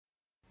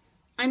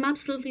I'm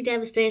absolutely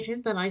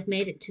devastated that I've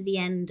made it to the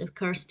end of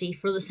Kirstie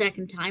for the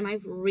second time.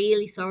 I've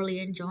really thoroughly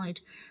enjoyed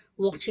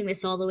watching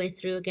this all the way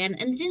through again.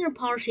 And the dinner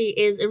party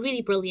is a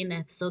really brilliant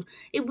episode.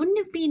 It wouldn't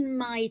have been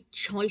my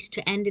choice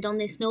to end it on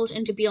this note,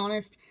 and to be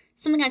honest,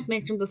 something I've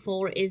mentioned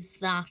before is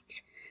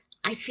that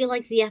I feel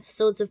like the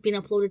episodes have been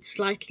uploaded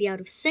slightly out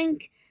of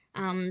sync.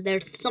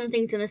 There's some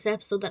things in this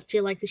episode that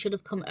feel like they should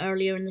have come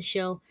earlier in the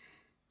show,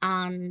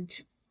 and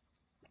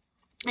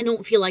I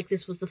don't feel like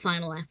this was the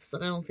final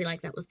episode. I don't feel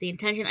like that was the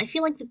intention. I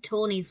feel like the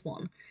Tonys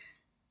one,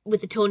 with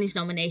the Tonys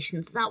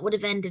nominations, that would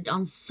have ended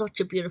on such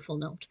a beautiful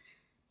note.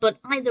 But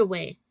either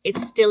way,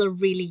 it's still a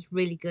really,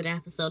 really good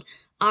episode.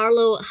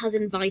 Arlo has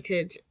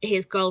invited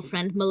his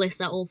girlfriend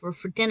Melissa over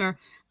for dinner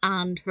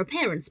and her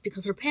parents,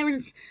 because her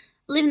parents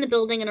live in the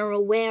building and are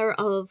aware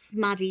of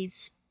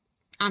Maddie's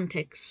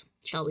antics,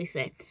 shall we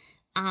say.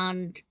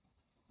 And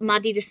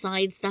Maddie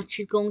decides that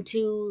she's going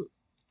to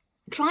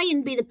try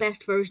and be the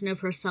best version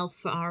of herself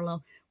for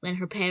Arlo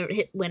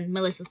when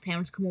Melissa's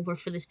parents come over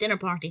for this dinner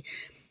party.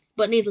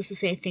 But needless to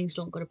say, things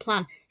don't go to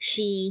plan.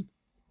 She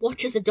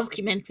watches a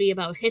documentary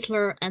about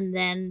Hitler and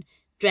then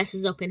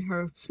dresses up in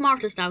her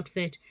smartest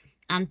outfit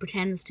and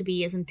pretends to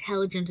be as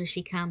intelligent as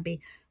she can be,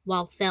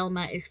 while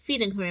Thelma is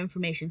feeding her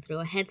information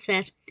through a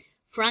headset.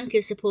 Frank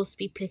is supposed to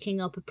be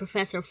picking up a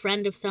professor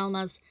friend of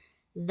Thelma's.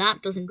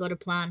 That doesn't go to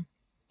plan,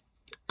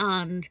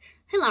 and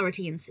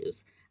hilarity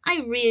ensues.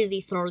 I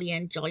really thoroughly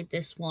enjoyed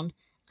this one.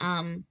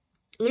 The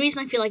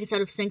reason I feel like it's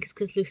out of sync is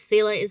because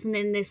Lucilla isn't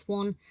in this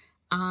one,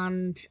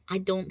 and I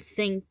don't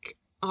think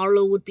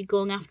Arlo would be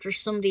going after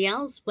somebody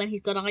else when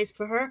he's got eyes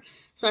for her,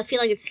 so I feel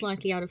like it's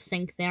slightly out of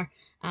sync there.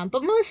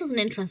 But Melissa's an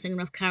interesting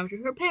enough character.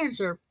 Her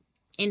parents are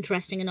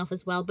interesting enough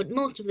as well, but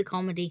most of the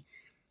comedy,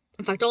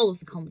 in fact all of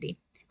the comedy,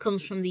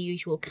 comes from the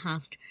usual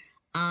cast.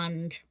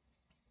 And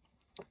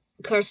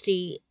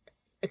Kirstie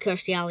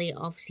Alley,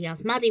 obviously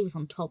as Maddie, was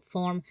on top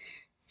form.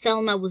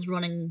 Thelma was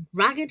running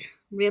ragged.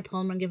 Rhea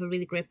Perlman gave a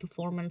really great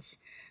performance,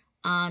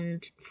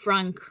 and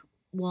Frank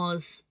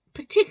was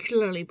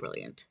particularly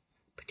brilliant.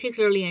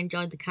 Particularly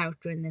enjoyed the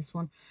character in this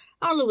one.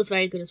 Arlo was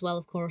very good as well,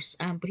 of course,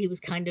 but he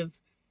was kind of,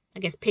 I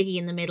guess, piggy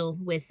in the middle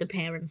with the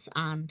parents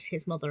and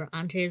his mother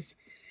and his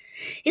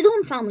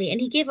own family.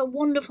 And he gave a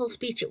wonderful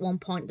speech at one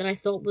point that I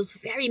thought was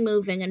very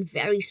moving and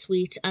very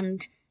sweet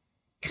and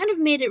kind of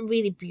made it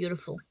really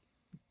beautiful.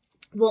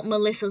 What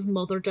Melissa's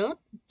mother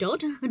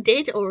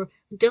did or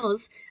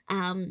does,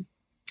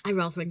 I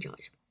rather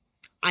enjoyed.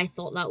 I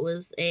thought that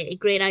was a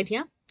great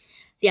idea.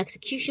 The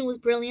execution was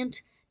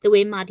brilliant. The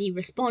way Maddie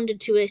responded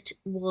to it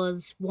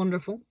was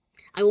wonderful.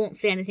 I won't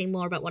say anything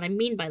more about what I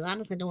mean by that,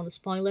 as I don't want to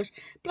spoil it,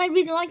 but I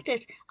really liked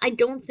it. I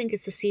don't think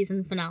it's a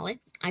season finale.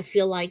 I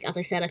feel like, as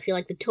I said, I feel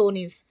like the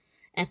Tonys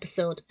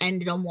episode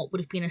ended on what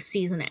would have been a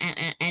season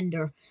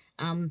ender.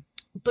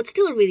 But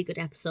still a really good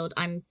episode.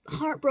 I'm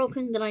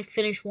heartbroken that I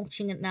finished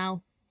watching it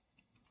now,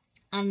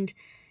 and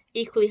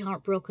equally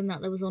heartbroken that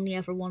there was only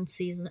ever one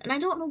season. And I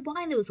don't know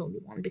why there was only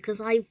one,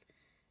 because I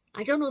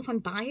don't know if I'm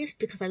biased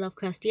because I love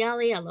Kirstie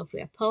Alley, I love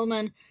Rhea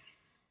Perlman,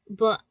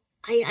 but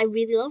I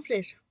really loved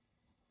it.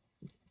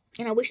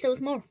 And I wish there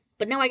was more.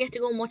 But now I get to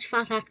go and watch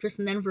Fat Actress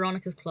and then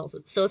Veronica's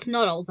Closet, so it's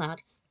not all bad.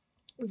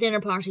 Dinner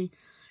Party,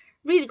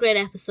 really great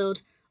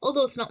episode.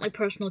 Although it's not my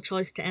personal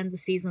choice to end the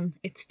season,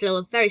 it's still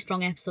a very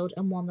strong episode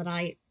and one that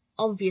I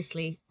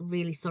obviously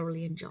really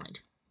thoroughly enjoyed.